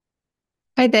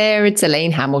Hi there, it's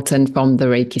Elaine Hamilton from the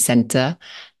Reiki Center.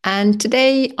 And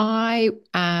today I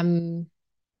am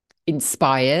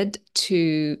inspired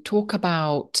to talk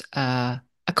about a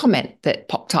comment that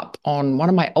popped up on one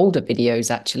of my older videos,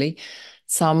 actually.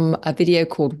 A video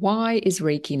called Why is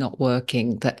Reiki Not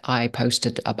Working that I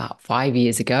posted about 5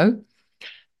 years ago.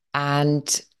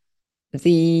 And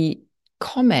the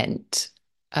comment,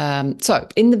 so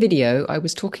in the video, I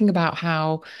was talking about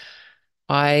how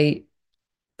I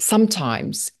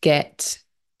sometimes get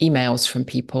emails from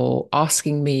people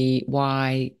asking me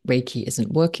why Reiki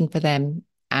isn't working for them.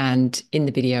 And in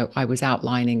the video, I was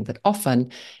outlining that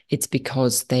often it's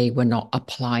because they were not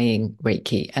applying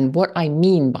Reiki. And what I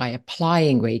mean by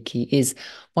applying Reiki is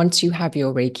once you have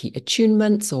your Reiki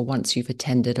attunements, or once you've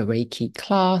attended a Reiki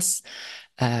class,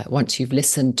 once you've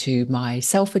listened to my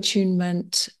self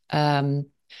attunement on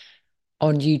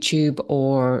YouTube,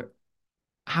 or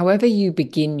however you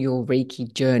begin your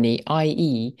Reiki journey,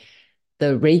 i.e.,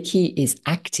 the Reiki is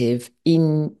active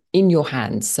in your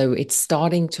hands. So it's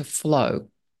starting to flow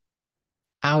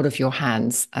out of your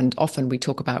hands. And often we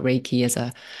talk about Reiki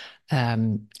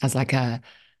as like a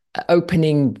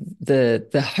opening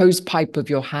the hose pipe of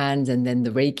your hand, and then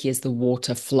the Reiki is the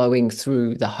water flowing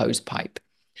through the hose pipe.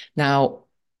 Now,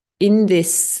 in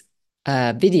this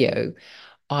video,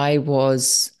 I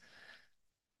was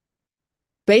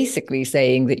basically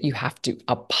saying that you have to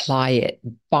apply it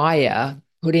via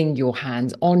putting your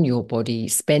hands on your body,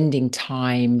 spending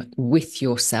time with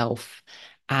yourself,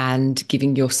 and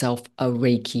giving yourself a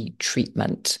Reiki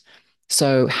treatment.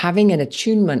 So, having an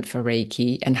attunement for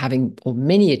Reiki and having or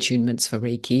many attunements for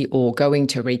Reiki, or going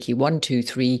to Reiki 1, 2,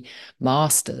 3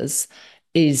 masters,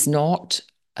 is not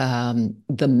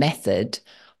the method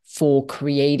for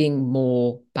creating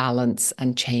more balance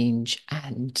and change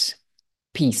and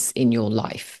peace in your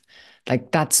life.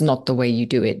 Like, that's not the way you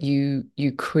do it.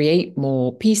 You create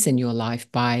more peace in your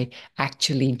life by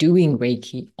actually doing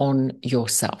Reiki on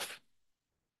yourself.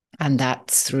 And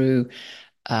that's through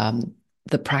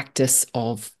the practice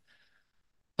of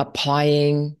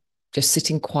applying, just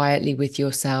sitting quietly with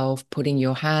yourself, putting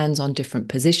your hands on different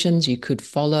positions. You could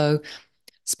follow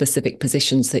specific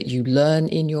positions that you learn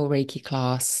in your Reiki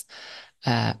class,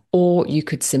 or you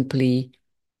could simply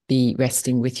be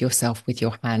resting with yourself with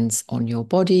your hands on your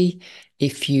body.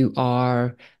 If you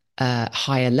are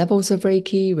higher levels of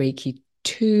Reiki, Reiki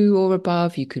 2 or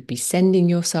above, you could be sending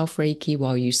yourself Reiki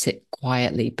while you sit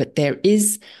quietly. But there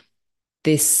is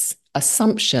this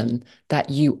assumption that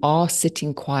you are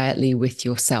sitting quietly with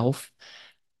yourself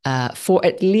for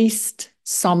at least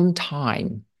some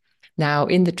time. Now,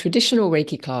 in the traditional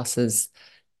Reiki classes,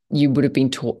 you would have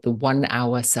been taught the 1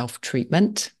 hour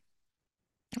self-treatment.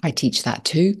 I teach that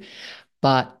too.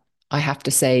 But I have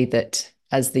to say that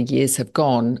as the years have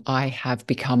gone, I have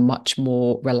become much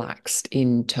more relaxed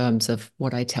in terms of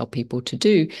what I tell people to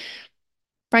do.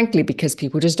 Frankly, because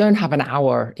people just don't have an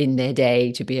hour in their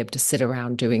day to be able to sit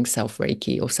around doing self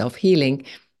Reiki or self healing.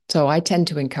 So I tend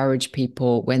to encourage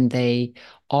people, when they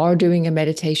are doing a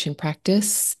meditation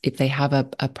practice, if they have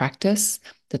a practice,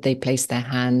 that they place their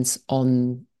hands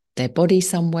on their body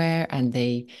somewhere, and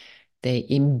they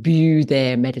imbue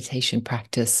their meditation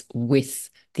practice with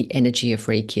the energy of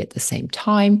Reiki at the same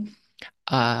time.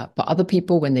 But other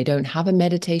people, when they don't have a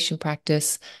meditation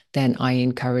practice, then I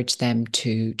encourage them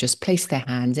to just place their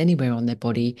hands anywhere on their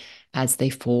body as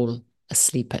they fall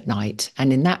asleep at night.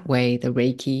 And in that way, the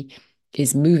Reiki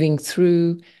is moving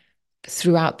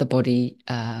throughout the body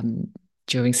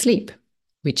during sleep,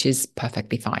 which is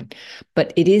perfectly fine.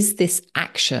 But it is this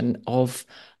action of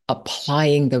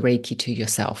applying the Reiki to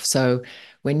yourself. So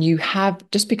when you have,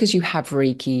 just because you have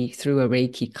Reiki through a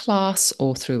Reiki class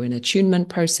or through an attunement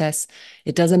process,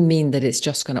 it doesn't mean that it's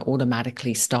just going to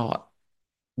automatically start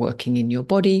working in your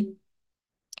body.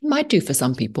 It might do for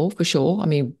some people, for sure. I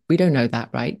mean, we don't know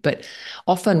that, right? But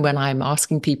often when I'm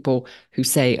asking people who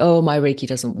say, oh, my Reiki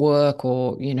doesn't work,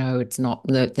 or, it's not,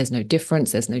 there's no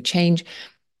difference, there's no change,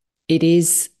 it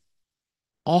is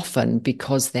often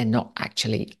because they're not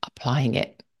actually applying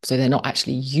it. So they're not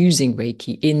actually using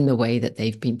Reiki in the way that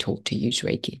they've been taught to use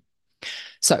Reiki.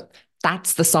 So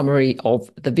that's the summary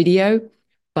of the video.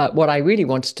 But what I really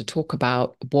wanted to talk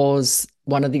about was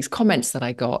one of these comments that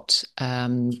I got,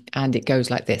 and it goes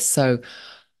like this. So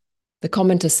the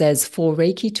commenter says, for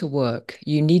Reiki to work,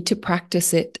 you need to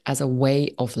practice it as a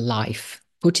way of life,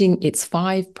 putting its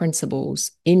 5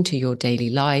 principles into your daily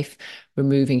life,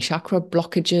 removing chakra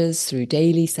blockages through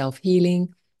daily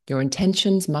self-healing. Your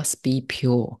intentions must be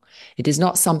pure. It is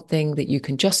not something that you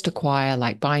can just acquire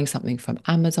like buying something from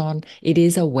Amazon. It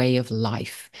is a way of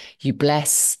life. You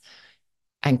bless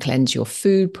and cleanse your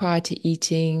food prior to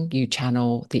eating. You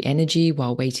channel the energy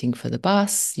while waiting for the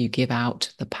bus. You give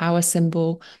out the power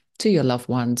symbol to your loved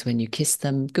ones when you kiss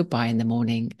them goodbye in the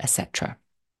morning, etc.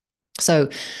 So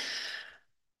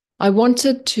I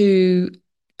wanted to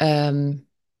um,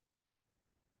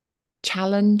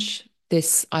 challenge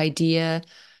this idea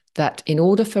that in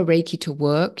order for Reiki to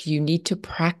work, you need to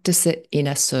practice it in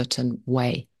a certain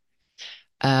way.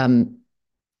 Um,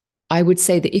 I would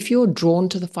say that if you're drawn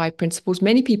to the five principles,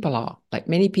 many people are. Like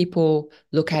many people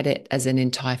look at it as an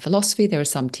entire philosophy. There are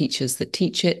some teachers that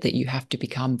teach it that you have to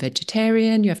become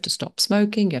vegetarian, you have to stop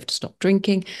smoking, you have to stop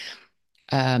drinking.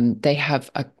 They have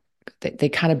they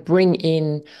kind of bring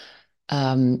in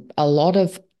a lot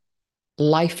of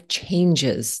life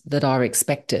changes that are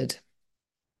expected.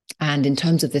 And in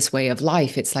terms of this way of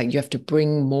life, it's like you have to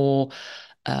bring more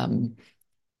um,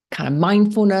 kind of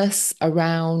mindfulness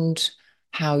around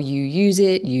how you use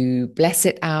it, you bless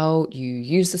it out, you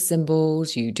use the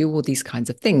symbols, you do all these kinds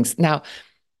of things. Now,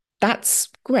 that's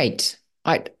great.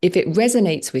 If it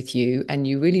resonates with you and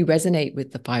you really resonate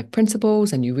with the five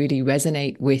principles and you really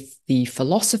resonate with the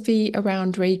philosophy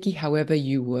around Reiki, however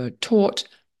you were taught,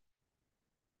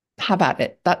 have at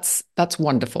it. That's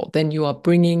wonderful. Then you are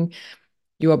bringing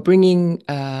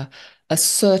a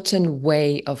certain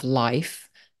way of life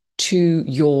to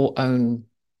your own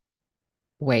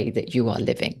way that you are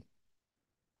living.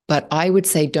 But I would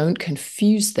say don't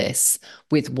confuse this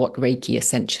with what Reiki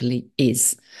essentially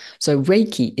is. So,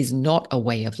 Reiki is not a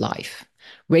way of life.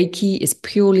 Reiki is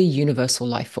purely universal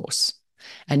life force.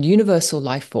 And universal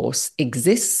life force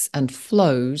exists and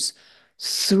flows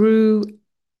through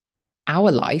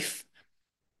our life,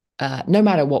 no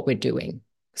matter what we're doing.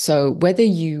 So, whether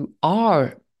you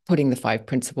are putting the five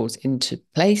principles into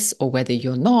place or whether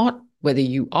you're not, whether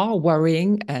you are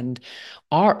worrying and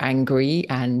are angry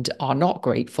and are not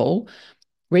grateful,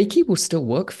 Reiki will still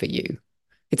work for you.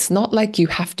 It's not like you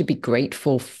have to be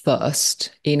grateful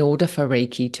first in order for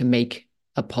Reiki to make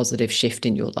a positive shift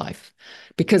in your life.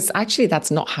 Because actually,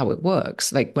 that's not how it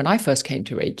works. Like when I first came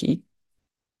to Reiki,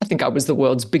 I think I was the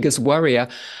world's biggest worrier.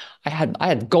 I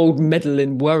had gold medal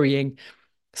in worrying.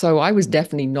 So I was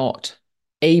definitely not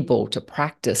able to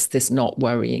practice this not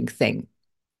worrying thing.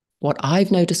 What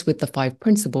I've noticed with the five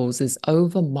principles is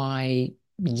over my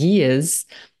years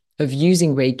of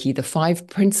using Reiki, the five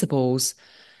principles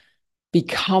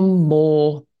become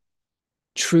more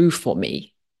true for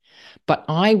me. But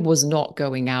I was not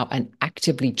going out and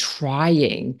actively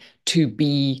trying to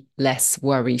be less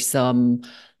worrisome,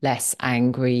 less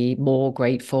angry, more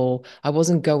grateful. I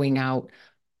wasn't going out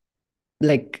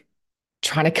like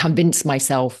trying to convince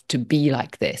myself to be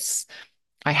like this.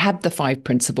 I had the five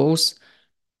principles.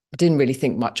 I didn't really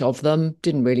think much of them,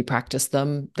 didn't really practice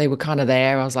them. They were kind of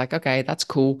there. I was like, okay, that's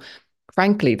cool.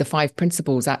 Frankly, the five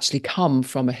principles actually come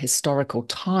from a historical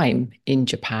time in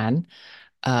Japan.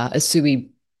 Asui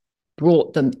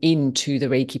brought them into the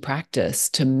Reiki practice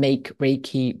to make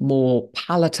Reiki more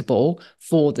palatable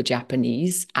for the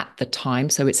Japanese at the time.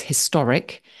 So it's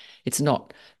historic. It's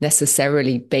not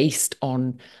necessarily based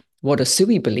on what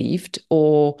Asui believed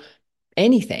or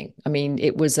anything. I mean,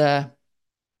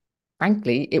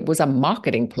 frankly, it was a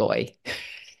marketing ploy.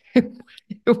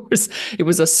 it was it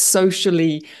was a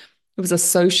socially it was a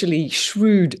socially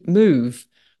shrewd move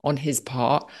on his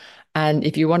part. And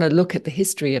if you want to look at the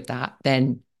history of that,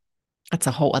 then that's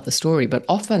a whole other story. But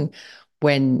often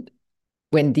when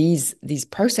these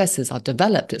processes are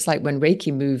developed, it's like when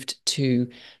Reiki moved to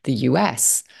the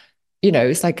US,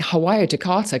 it's like Hawaii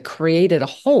Takata created a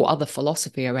whole other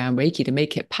philosophy around Reiki to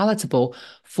make it palatable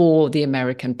for the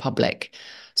American public.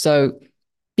 So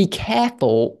be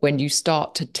careful when you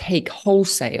start to take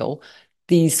wholesale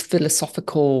these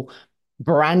philosophical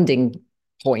branding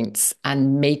points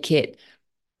and make it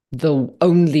the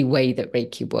only way that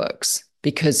Reiki works,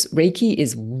 because Reiki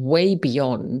is way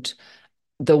beyond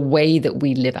the way that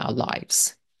we live our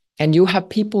lives. And you have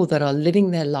people that are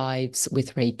living their lives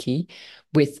with Reiki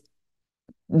with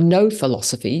no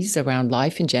philosophies around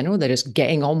life in general. They're just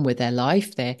getting on with their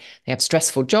life. They have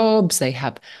stressful jobs. They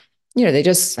have, they're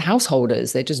just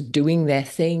householders. They're just doing their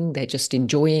thing. They're just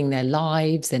enjoying their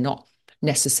lives. They're not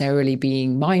necessarily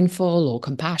being mindful or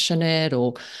compassionate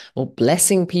or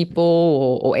blessing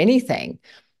people or anything.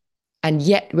 And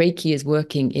yet Reiki is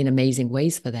working in amazing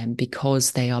ways for them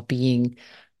because they're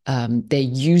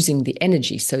using the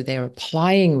energy. So they're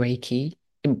applying Reiki.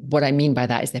 And what I mean by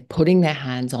that is they're putting their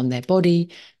hands on their body.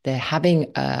 They're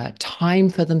having time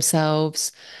for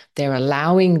themselves. They're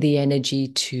allowing the energy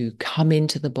to come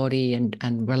into the body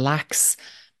and relax,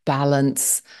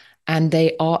 balance. And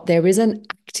there is an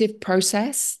active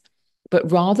process,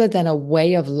 But rather than a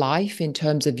way of life in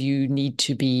terms of you need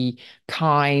to be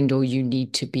kind or you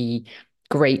need to be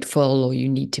grateful or you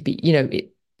need to be,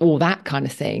 all that kind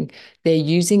of thing, they're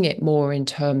using it more in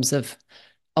terms of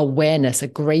awareness, a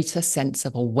greater sense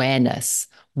of awareness.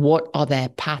 What are their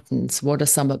patterns? What are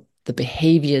some of the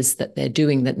behaviors that they're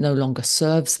doing that no longer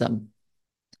serves them?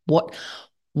 What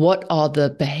what are the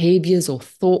behaviors or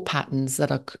thought patterns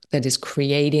that is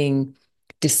creating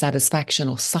dissatisfaction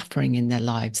or suffering in their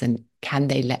lives, and can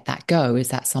they let that go? Is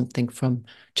that something from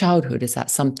childhood? Is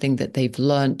that something that they've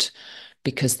learnt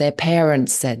because their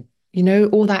parents said,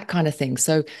 all that kind of thing?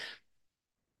 So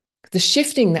the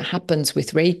shifting that happens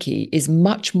with Reiki is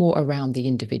much more around the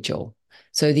individual.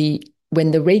 So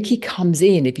when the Reiki comes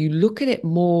in, if you look at it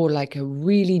more like a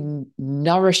really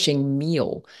nourishing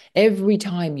meal, every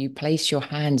time you place your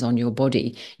hands on your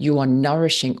body, you are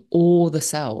nourishing all the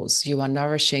cells. You are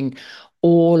nourishing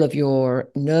all of your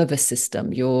nervous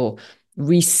system. You're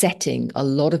resetting a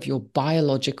lot of your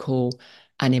biological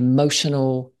and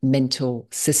emotional, mental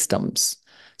systems.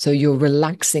 So you're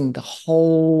relaxing the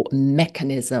whole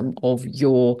mechanism of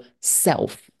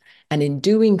yourself. And in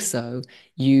doing so,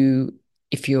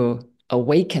 if you're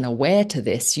awake and aware to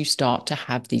this, you start to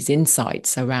have these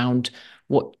insights around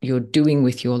what you're doing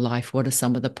with your life. What are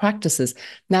some of the practices?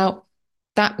 Now,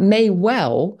 that may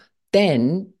well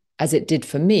then, as it did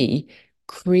for me,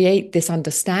 create this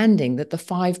understanding that the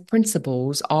five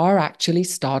principles are actually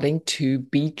starting to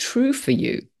be true for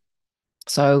you.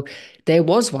 So there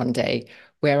was one day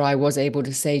where I was able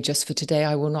to say, just for today,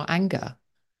 I will not anger.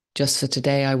 Just for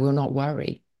today, I will not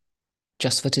worry.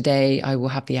 Just for today, I will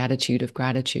have the attitude of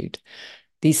gratitude.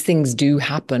 These things do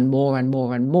happen more and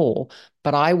more and more,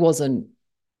 but I wasn't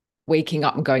waking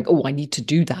up and going, oh, I need to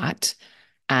do that.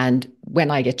 And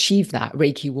when I achieve that,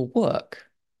 Reiki will work.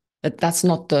 That's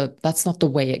not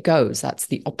the way it goes. That's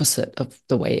the opposite of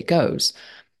the way it goes.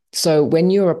 So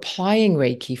when you're applying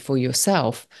Reiki for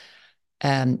yourself,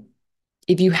 um,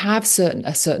 if you have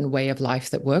a certain way of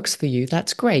life that works for you,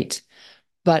 that's great.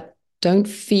 But don't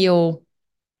feel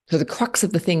so the crux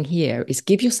of the thing here is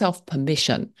give yourself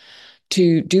permission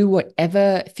to do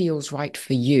whatever feels right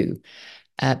for you.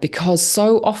 Because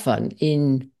so often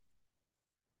in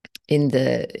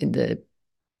the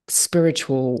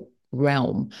spiritual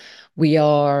realm, we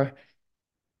are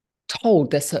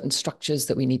told there's certain structures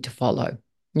that we need to follow.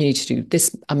 You need to do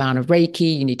this amount of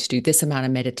Reiki. You need to do this amount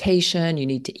of meditation. You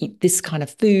need to eat this kind of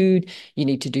food. You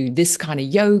need to do this kind of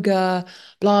yoga,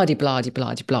 blah, de, blah, de,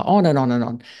 blah, de, blah, on and on and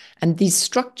on. And these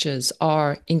structures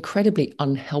are incredibly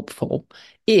unhelpful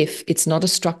if it's not a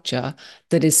structure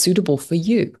that is suitable for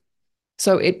you.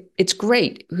 So it's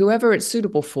great. Whoever it's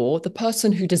suitable for, the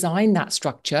person who designed that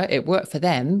structure, it worked for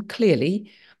them,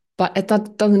 clearly, but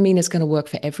that doesn't mean it's going to work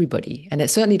for everybody. And it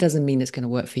certainly doesn't mean it's going to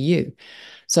work for you.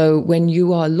 So when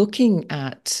you are looking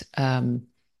at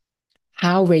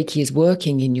how Reiki is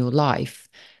working in your life,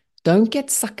 don't get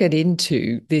suckered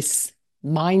into this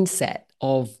mindset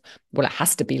of, well, it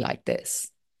has to be like this.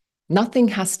 Nothing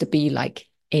has to be like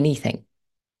anything.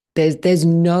 There's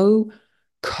no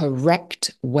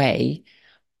correct way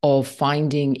of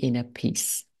finding inner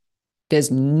peace. There's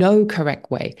no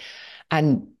correct way.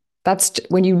 And that's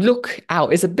when you look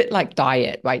out, it's a bit like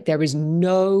diet, right? There is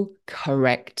no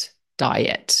correct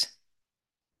diet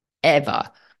ever.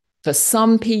 For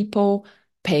some people,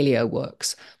 paleo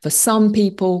works. For some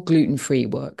people, gluten-free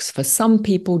works. For some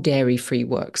people, dairy-free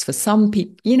works. For some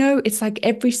people, it's like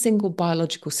every single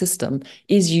biological system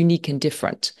is unique and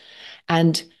different.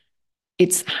 And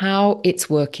it's how it's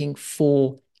working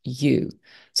for you.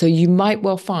 So you might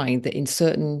well find that in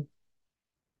certain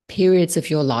periods of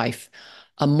your life,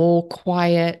 a more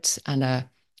quiet and a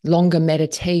longer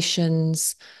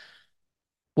meditations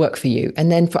work for you.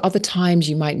 And then for other times,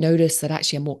 you might notice that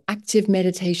actually a more active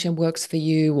meditation works for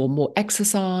you, or more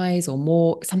exercise, or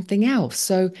more something else.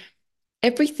 So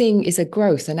everything is a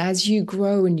growth. And as you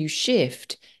grow and you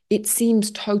shift, it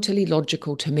seems totally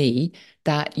logical to me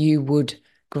that you would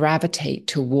gravitate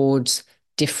towards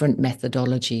different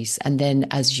methodologies. And then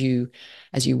as you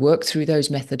work through those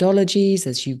methodologies,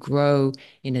 as you grow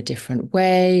in a different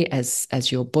way, as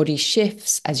your body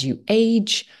shifts, as you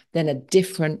age, then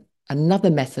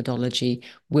another methodology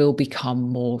will become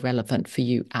more relevant for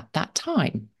you at that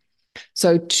time.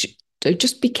 So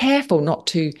just be careful not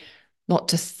to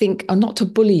think or not to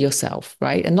bully yourself,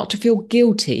 right? And not to feel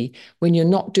guilty when you're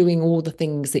not doing all the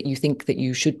things that you think that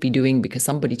you should be doing because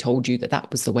somebody told you that that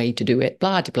was the way to do it,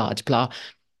 blah, blah, blah, blah.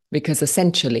 Because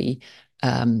essentially,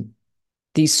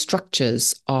 these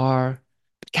structures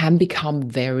can become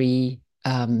very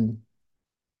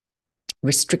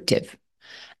restrictive.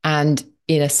 And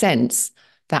in a sense,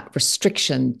 that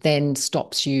restriction then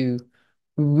stops you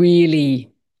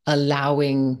really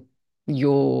allowing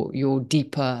your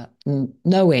deeper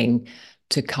knowing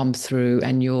to come through,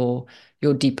 and your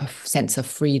deeper sense of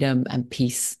freedom and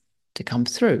peace to come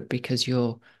through, because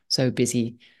you're so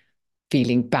busy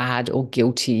feeling bad or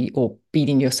guilty or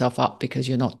beating yourself up because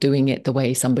you're not doing it the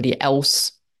way somebody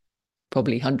else,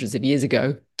 probably hundreds of years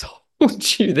ago,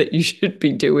 told you that you should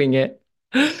be doing it.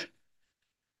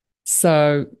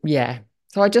 So, yeah.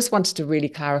 So I just wanted to really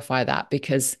clarify that,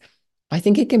 because I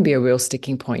think it can be a real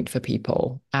sticking point for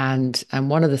people. And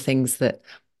one of the things that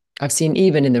I've seen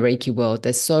even in the Reiki world,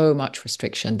 there's so much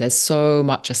restriction, there's so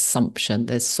much assumption,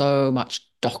 there's so much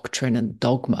doctrine and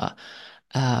dogma.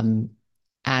 Um,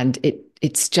 and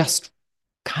it's just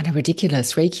kind of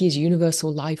ridiculous. Reiki is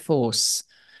universal life force,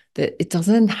 that it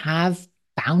doesn't have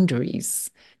boundaries,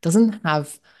 doesn't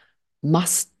have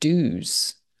must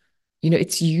do's.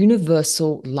 It's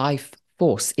universal life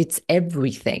force. It's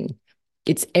everything.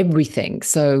 It's everything.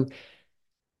 So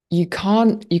you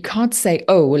can't say,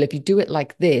 oh, well, if you do it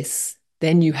like this,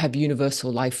 then you have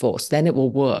universal life force, then it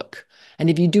will work. And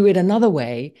if you do it another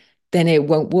way, then it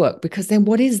won't work. Because then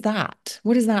what is that?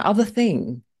 What is that other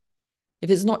thing? If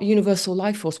it's not universal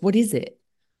life force, what is it?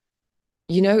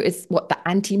 It's what, the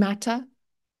antimatter.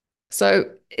 So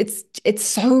it's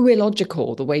so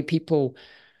illogical the way people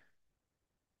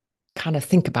kind of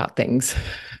think about things.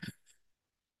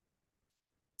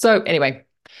 So anyway,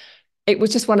 it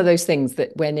was just one of those things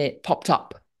that when it popped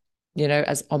up,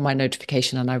 as on my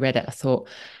notification, and I read it, I thought,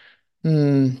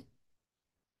 hmm,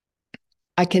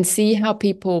 I can see how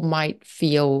people might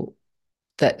feel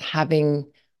that having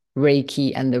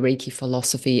Reiki and the Reiki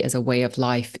philosophy as a way of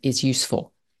life is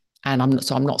useful. And I'm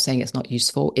not saying it's not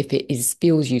useful if it is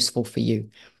feels useful for you.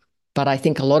 But I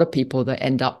think a lot of people that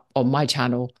end up on my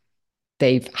channel,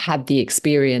 they've had the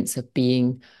experience of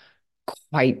being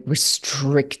quite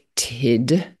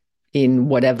restricted in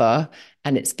whatever,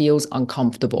 and it feels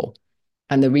uncomfortable.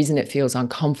 And the reason it feels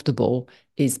uncomfortable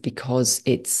is because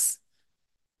it's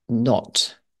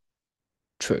not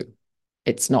true.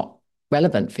 It's not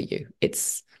relevant for you.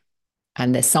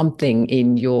 And there's something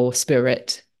in your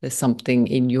spirit, there's something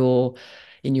in your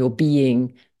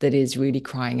being that is really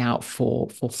crying out for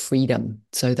freedom.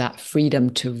 So that freedom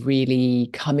to really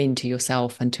come into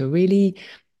yourself and to really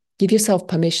give yourself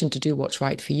permission to do what's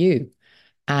right for you,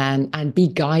 and be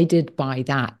guided by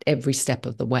that every step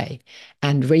of the way.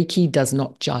 And Reiki does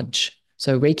not judge.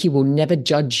 So Reiki will never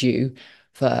judge you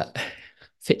for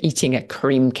for eating a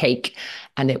cream cake,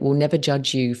 and it will never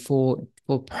judge you for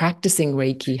practicing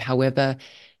Reiki however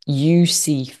you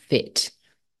see fit.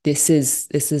 This is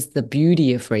the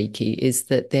beauty of Reiki, is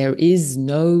that there is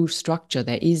no structure,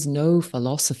 there is no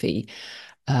philosophy.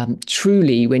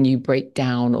 Truly, when you break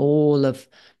down all of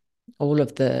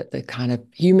the kind of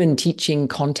human teaching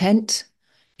content,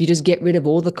 you just get rid of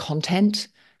all the content,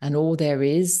 and all there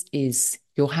is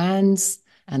your hands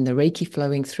and the Reiki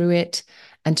flowing through it.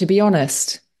 And to be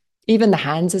honest, even the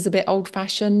hands is a bit old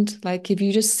fashioned. Like if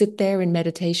you just sit there in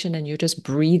meditation and you're just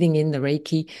breathing in the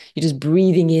Reiki, you're just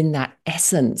breathing in that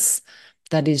essence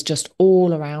that is just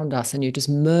all around us, and you're just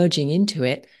merging into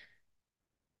it,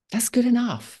 that's good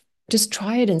enough. Just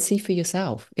try it and see for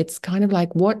yourself. It's kind of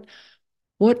like, what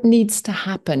needs to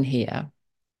happen here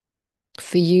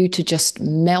for you to just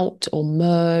melt or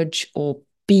merge or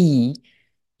be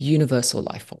universal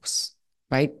life force,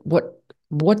 right? What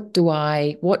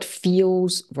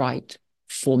feels right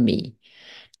for me?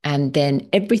 And then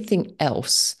everything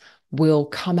else will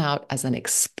come out as an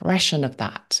expression of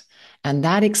that. And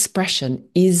that expression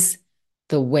is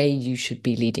the way you should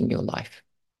be leading your life.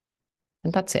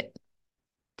 And that's it.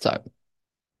 So,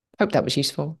 hope that was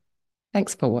useful.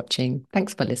 Thanks for watching.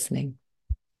 Thanks for listening.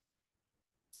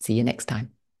 See you next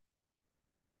time.